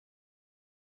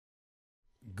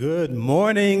Good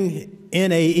morning,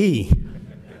 NAE.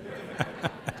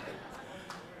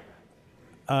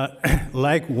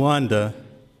 Like Wanda,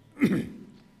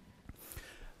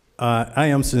 I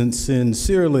am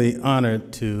sincerely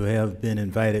honored to have been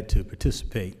invited to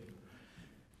participate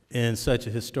in such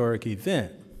a historic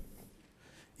event.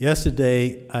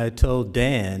 Yesterday, I told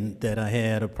Dan that I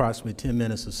had approximately 10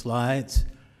 minutes of slides,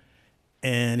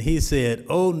 and he said,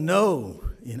 "Oh no,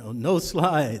 no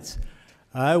slides.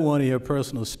 I want to hear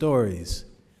personal stories."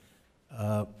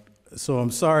 So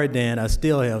I'm sorry, Dan, I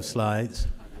still have slides.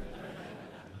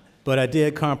 But I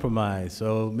did compromise,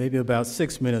 so maybe about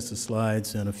 6 minutes of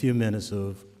slides and a few minutes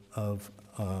of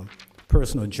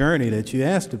personal journey that you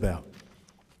asked about.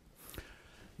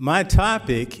 My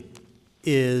topic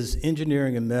is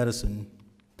engineering and medicine,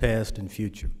 past and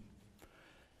future.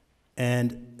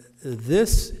 And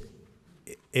this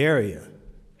area,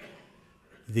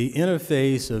 the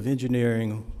interface of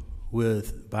engineering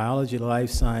with biology, life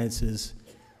sciences,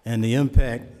 and the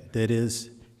impact that is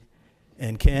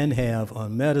and can have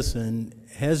on medicine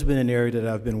has been an area that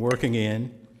I've been working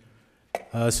in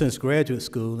since graduate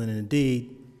school, and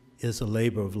indeed is a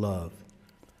labor of love.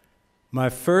 My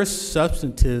first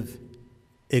substantive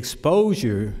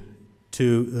exposure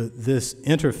to this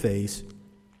interface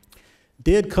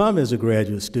did come as a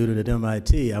graduate student at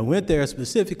MIT. I went there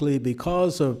specifically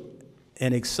because of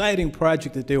an exciting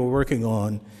project that they were working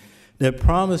on that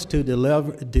promised to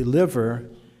deliver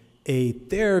a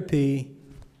therapy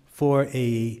for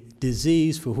a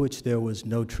disease for which there was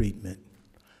no treatment.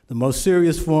 The most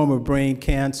serious form of brain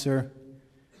cancer,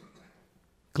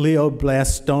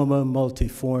 glioblastoma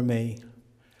multiforme.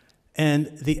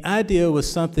 And the idea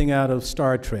was something out of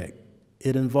Star Trek.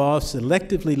 It involves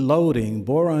selectively loading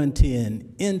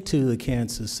boron-10 into the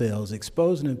cancer cells,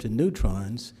 exposing them to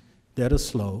neutrons that are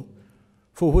slow,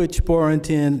 for which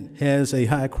boron-10 has a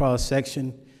high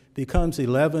cross-section, becomes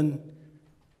 11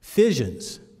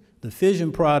 fissions. The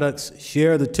fission products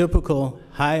share the typical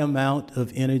high amount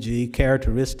of energy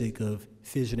characteristic of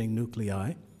fissioning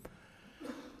nuclei.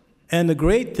 And the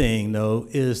great thing, though,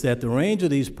 is that the range of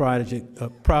these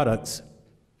products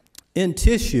in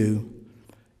tissue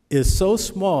is so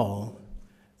small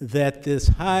that this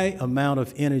high amount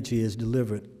of energy is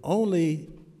delivered only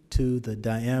to the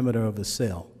diameter of a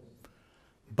cell.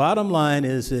 Bottom line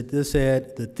is that this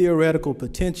had the theoretical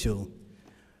potential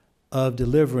of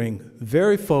delivering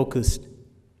very focused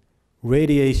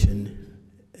radiation,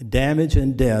 damage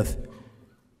and death,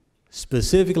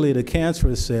 specifically to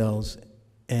cancerous cells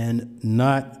and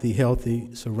not the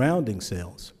healthy surrounding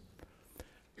cells.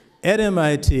 At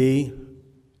MIT,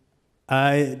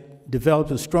 I developed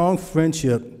a strong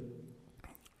friendship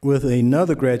with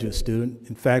another graduate student.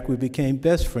 In fact, we became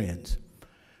best friends.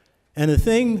 And the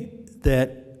thing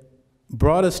that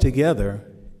brought us together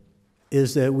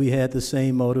is that we had the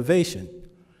same motivation.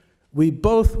 We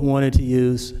both wanted to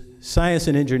use science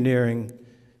and engineering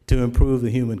to improve the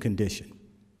human condition.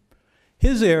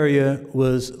 His area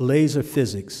was laser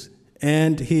physics,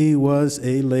 and he was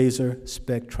a laser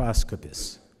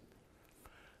spectroscopist.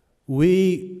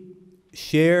 We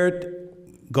shared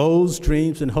goals,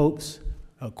 dreams, and hopes.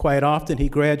 Quite often, he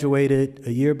graduated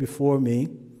a year before me,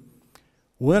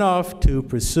 went off to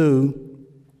pursue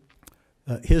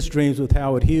his dreams with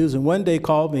Howard Hughes, and one day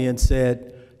called me and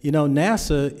said,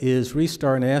 NASA is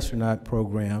restarting the astronaut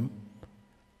program.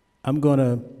 I'm going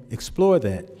to explore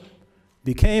that.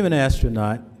 Became an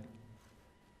astronaut,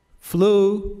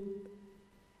 flew,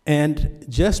 and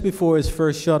just before his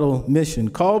first shuttle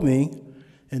mission, called me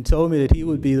and told me that he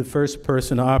would be the first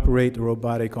person to operate the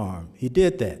robotic arm. He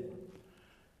did that.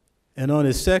 And on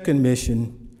his second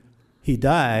mission, he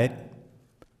died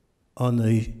on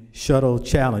the shuttle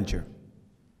Challenger.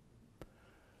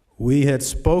 We had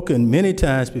spoken many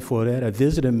times before that. I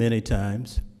visited him many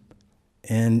times.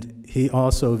 And he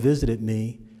also visited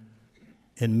me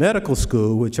in medical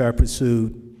school, which I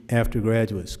pursued after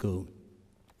graduate school.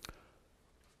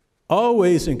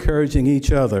 Always encouraging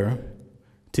each other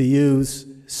to use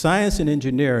science and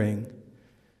engineering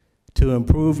to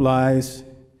improve lives,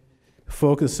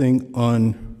 focusing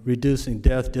on reducing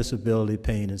death, disability,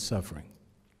 pain, and suffering.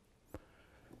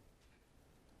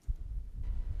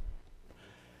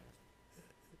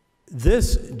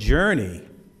 This journey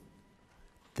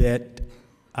that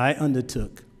I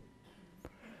undertook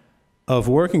of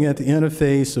working at the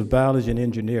interface of biology and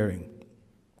engineering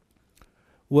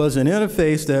was an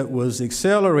interface that was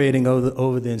accelerating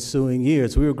over the ensuing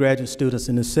years. We were graduate students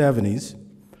in the 70s,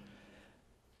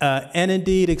 and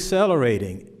indeed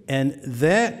accelerating. And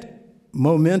that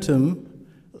momentum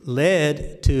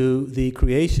led to the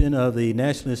creation of the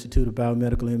National Institute of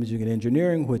Biomedical Imaging and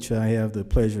Engineering, which I have the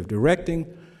pleasure of directing,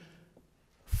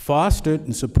 fostered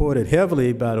and supported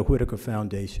heavily by the Whitaker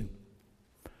Foundation,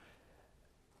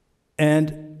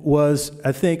 and was,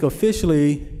 I think,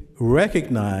 officially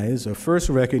recognized, or first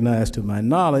recognized to my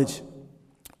knowledge,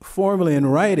 formally in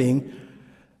writing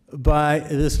by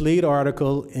this lead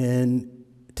article in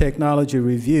Technology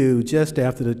Review just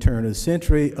after the turn of the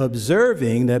century,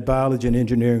 observing that biology and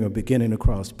engineering are beginning to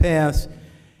cross paths,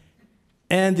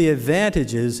 and the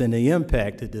advantages and the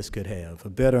impact that this could have, a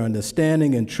better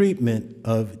understanding and treatment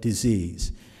of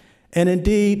disease. And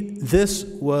indeed, this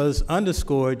was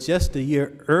underscored just a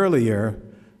year earlier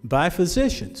by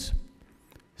physicians,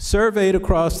 surveyed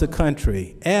across the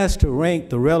country, asked to rank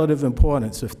the relative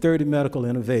importance of 30 medical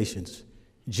innovations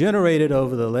generated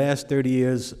over the last 30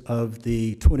 years of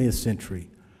the 20th century.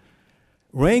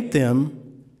 Ranked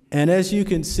them, and as you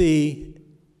can see,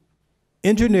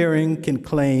 engineering can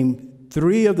claim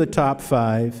 3 of the top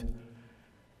 5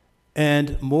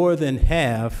 and more than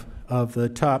half of the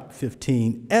top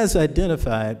 15 as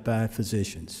identified by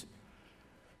physicians.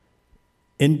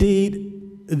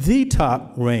 Indeed, the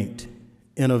top ranked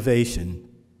innovation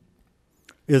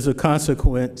is a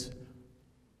consequence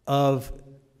of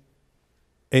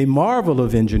a marvel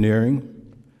of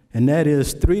engineering, and that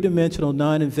is 3-dimensional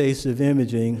non-invasive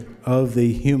imaging of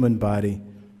the human body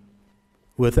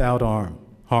without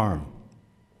harm.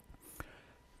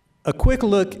 A quick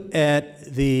look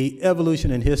at the evolution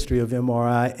and history of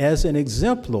MRI as an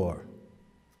exemplar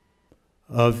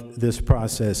of this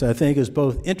process, I think, is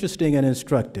both interesting and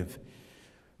instructive.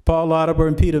 Paul Lauterbur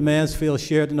and Peter Mansfield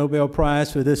shared the Nobel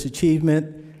Prize for this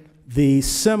achievement. The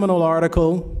seminal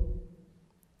article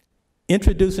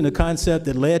introducing the concept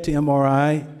that led to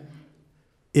MRI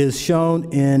is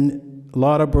shown in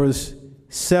Lauterbur's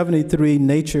 '73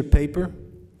 Nature paper.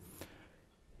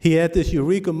 He had this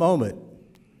eureka moment.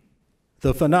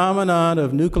 The phenomenon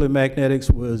of nuclear magnetics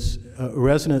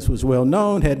resonance was well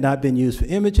known, had not been used for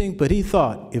imaging, but he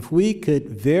thought if we could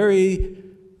vary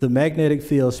the magnetic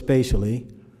field spatially,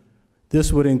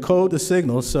 this would encode the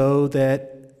signal so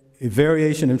that a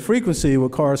variation in frequency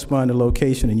would correspond to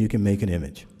location and you can make an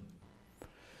image.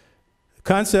 The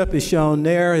concept is shown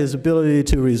there, his ability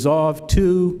to resolve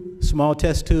 2 small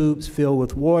test tubes filled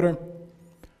with water.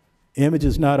 Image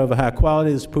is not of a high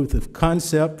quality, it's proof of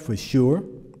concept for sure.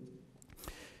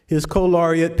 His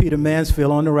co-laureate, Peter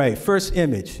Mansfield, on the right, first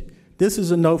image. This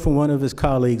is a note from one of his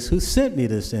colleagues who sent me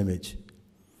this image.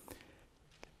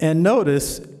 And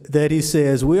notice that he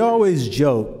says, we always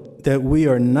joke that we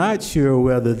are not sure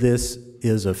whether this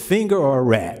is a finger or a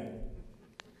rat,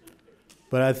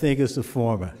 but I think it's the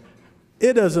former.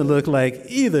 It doesn't look like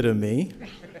either to me.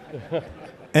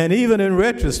 And even in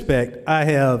retrospect, I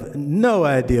have no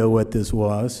idea what this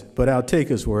was, but I'll take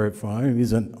his word for him.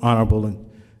 He's an honorable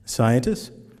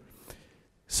scientist.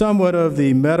 Somewhat of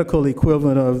the medical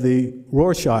equivalent of the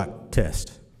Rorschach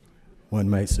test, one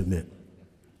might submit.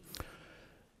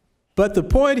 But the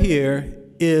point here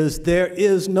is there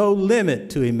is no limit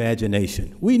to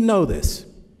imagination. We know this.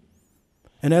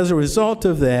 And as a result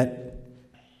of that,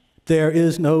 there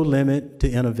is no limit to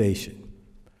innovation.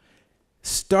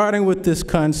 Starting with this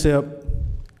concept,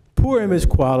 poor image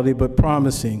quality but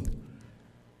promising,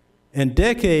 and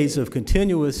decades of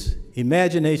continuous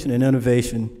imagination and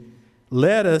innovation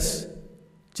led us,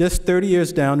 just 30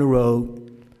 years down the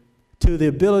road, to the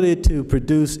ability to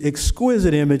produce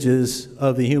exquisite images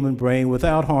of the human brain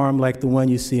without harm like the one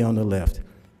you see on the left.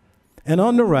 And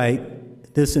on the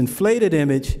right, this inflated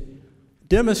image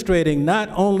demonstrating not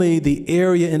only the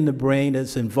area in the brain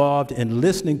that's involved in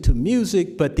listening to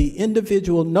music, but the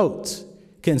individual notes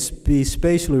can be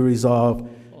spatially resolved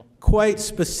quite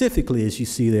specifically, as you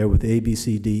see there with A, B,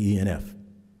 C, D, E, and F.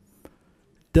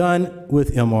 Done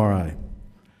with MRI.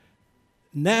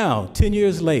 Now, 10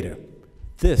 years later,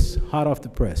 this, hot off the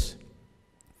press.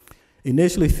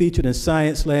 Initially featured in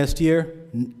Science last year,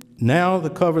 now the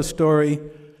cover story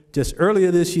just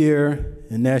earlier this year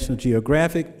in National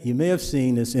Geographic. You may have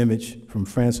seen this image from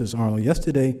Francis Arnold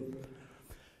yesterday,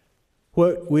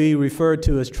 what we refer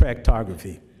to as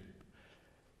tractography.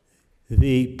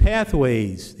 The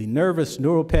pathways, the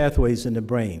neural pathways in the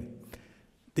brain.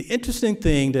 The interesting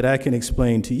thing that I can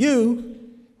explain to you,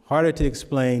 harder to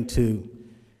explain to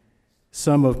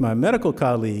some of my medical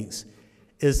colleagues,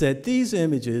 is that these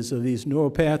images of these neural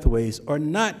pathways are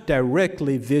not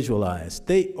directly visualized.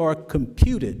 They are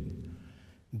computed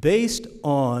based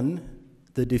on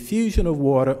the diffusion of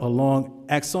water along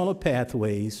axonal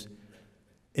pathways,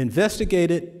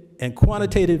 investigated and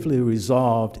quantitatively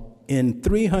resolved in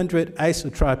 300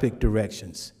 isotropic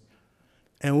directions.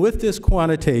 And with this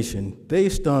quantitation,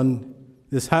 based on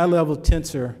this high-level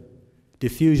tensor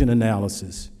diffusion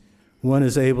analysis, one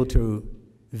is able to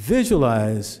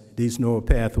visualize these neural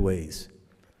pathways.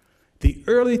 The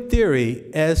early theory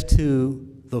as to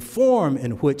the form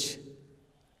in which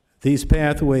these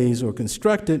pathways are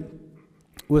constructed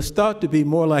was thought to be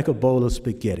more like a bowl of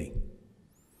spaghetti.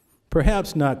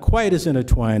 Perhaps not quite as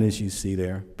intertwined as you see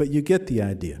there, but you get the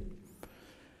idea.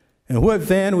 And what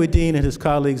Van Wedeen and his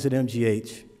colleagues at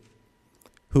MGH,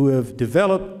 who have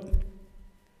developed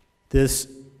this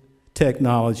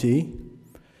technology,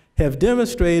 have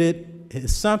demonstrated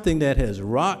is something that has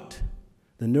rocked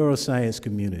the neuroscience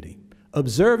community.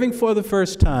 Observing for the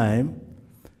first time,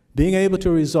 being able to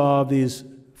resolve these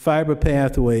fiber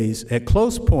pathways at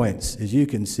close points, as you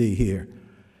can see here.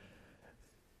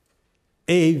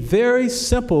 A very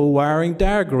simple wiring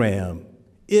diagram.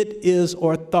 It is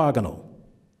orthogonal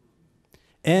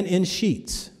and in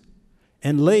sheets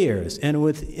and layers, and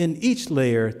within each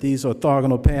layer, these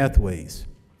orthogonal pathways.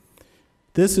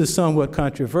 This is somewhat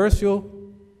controversial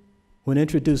when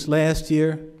introduced last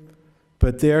year,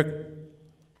 but their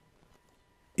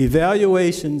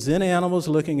evaluations in animals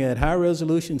looking at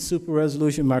high-resolution,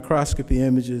 super-resolution microscopy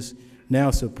images now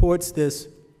supports this.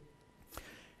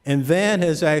 And Van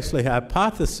has actually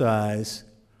hypothesized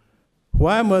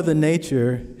why Mother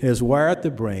Nature has wired the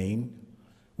brain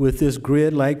with this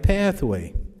grid-like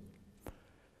pathway.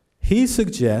 He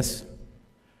suggests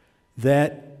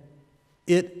that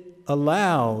it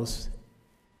allows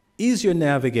easier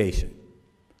navigation.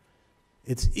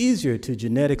 It's easier to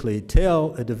genetically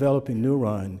tell a developing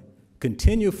neuron,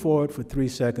 continue forward for 3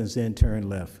 seconds, then turn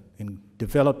left, and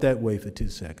develop that way for 2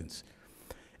 seconds.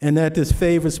 And that this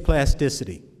favors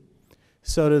plasticity.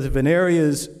 So that if an area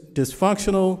is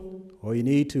dysfunctional or you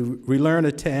need to relearn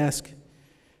a task,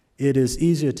 it is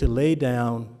easier to lay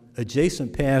down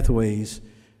adjacent pathways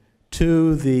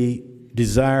to the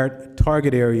desired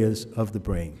target areas of the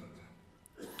brain.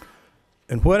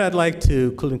 And what I'd like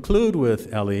to conclude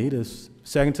with, Ali, this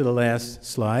second to the last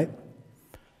slide,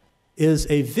 is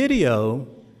a video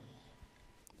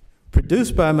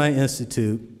produced by my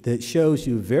institute that shows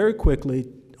you very quickly,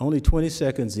 only 20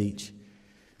 seconds each,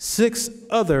 6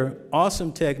 other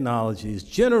awesome technologies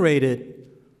generated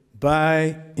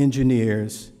by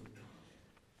engineers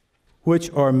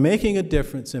which are making a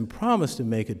difference and promise to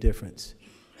make a difference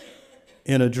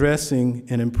in addressing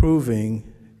and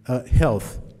improving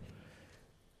health.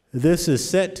 This is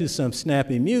set to some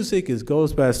snappy music. It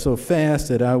goes by so fast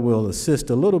that I will assist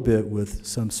a little bit with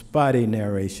some spotty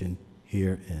narration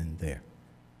here and there.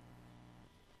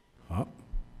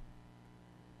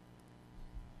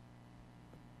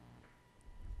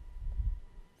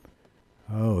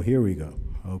 Oh, here we go.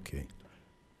 Okay.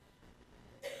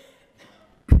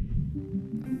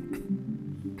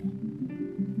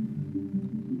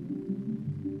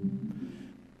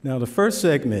 Now, the first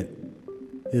segment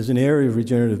is an area of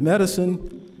regenerative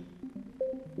medicine,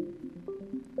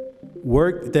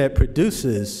 work that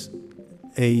produces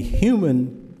a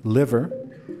human liver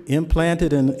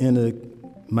implanted in a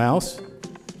mouse.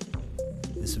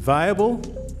 It's viable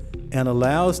and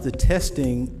allows the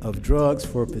testing of drugs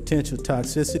for potential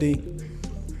toxicity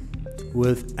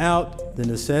without the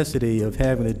necessity of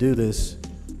having to do this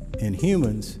in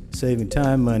humans, saving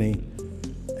time, money,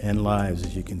 and lives,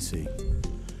 as you can see.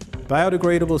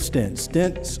 Biodegradable stents.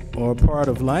 Stents are a part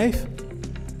of life.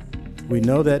 We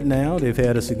know that now. They've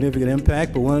had a significant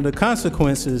impact, but one of the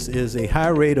consequences is a high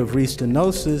rate of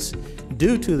restenosis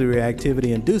due to the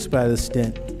reactivity induced by the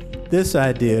stent. This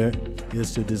idea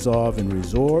is to dissolve and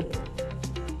resorb.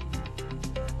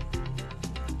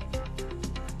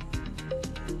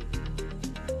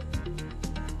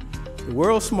 The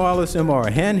world's smallest MR,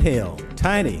 handheld,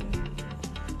 tiny.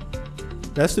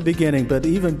 That's the beginning, but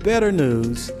even better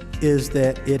news is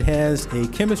that it has a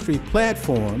chemistry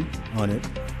platform on it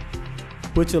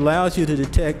which allows you to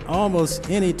detect almost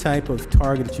any type of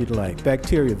target that you'd like,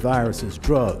 bacteria, viruses,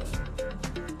 drugs,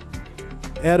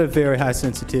 at a very high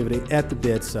sensitivity at the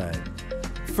bedside.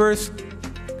 First,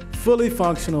 fully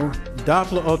functional,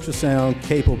 Doppler ultrasound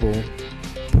capable,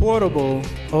 portable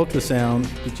ultrasound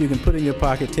that you can put in your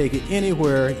pocket, take it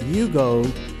anywhere you go.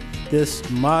 This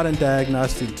modern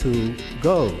diagnostic tool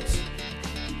goes.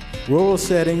 Rural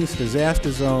settings,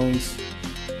 disaster zones,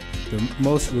 the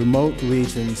most remote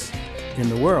regions in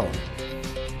the world.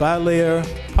 Bilayer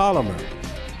polymer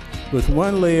with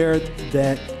one layer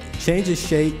that changes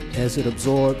shape as it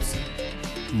absorbs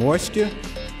moisture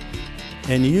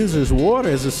and uses water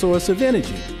as a source of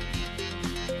energy.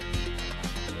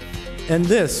 And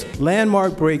this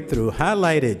landmark breakthrough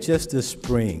highlighted just this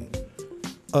spring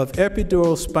of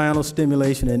epidural spinal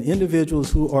stimulation in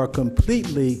individuals who are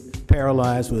completely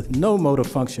paralyzed with no motor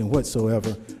function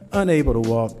whatsoever unable to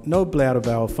walk, no bladder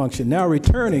valve function, now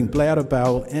returning bladder,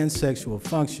 bowel, and sexual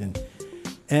function,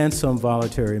 and some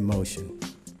voluntary motion.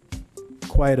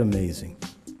 Quite amazing.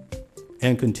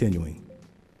 And continuing.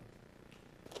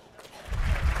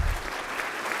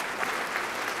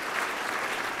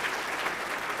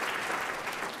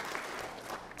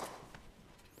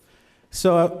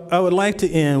 So I would like to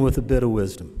end with a bit of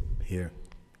wisdom here,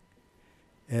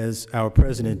 as our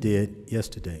president did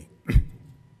yesterday,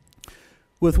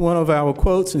 with one of our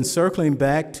quotes, and circling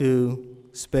back to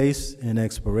space and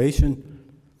exploration,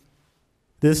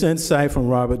 this insight from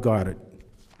Robert Goddard,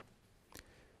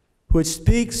 which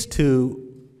speaks to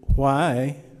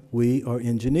why we are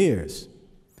engineers.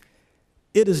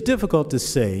 It is difficult to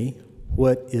say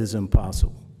what is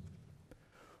impossible.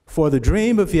 For the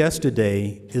dream of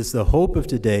yesterday is the hope of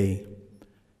today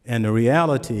and the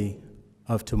reality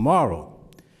of tomorrow.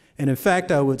 And in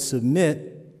fact, I would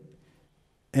submit,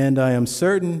 and I am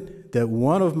certain that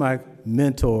one of my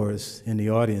mentors in the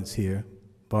audience here,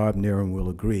 Bob Niram, will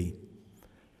agree,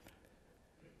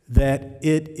 that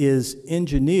it is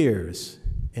engineers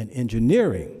and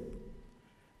engineering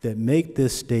that make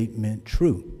this statement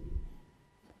true.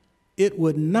 It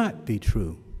would not be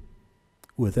true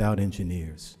without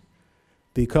engineers,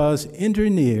 because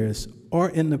engineers are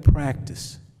in the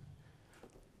practice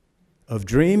of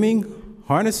dreaming,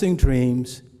 harnessing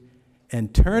dreams,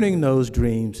 and turning those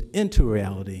dreams into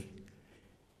reality,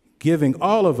 giving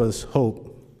all of us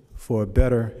hope for a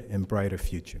better and brighter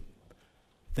future.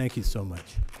 Thank you so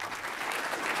much.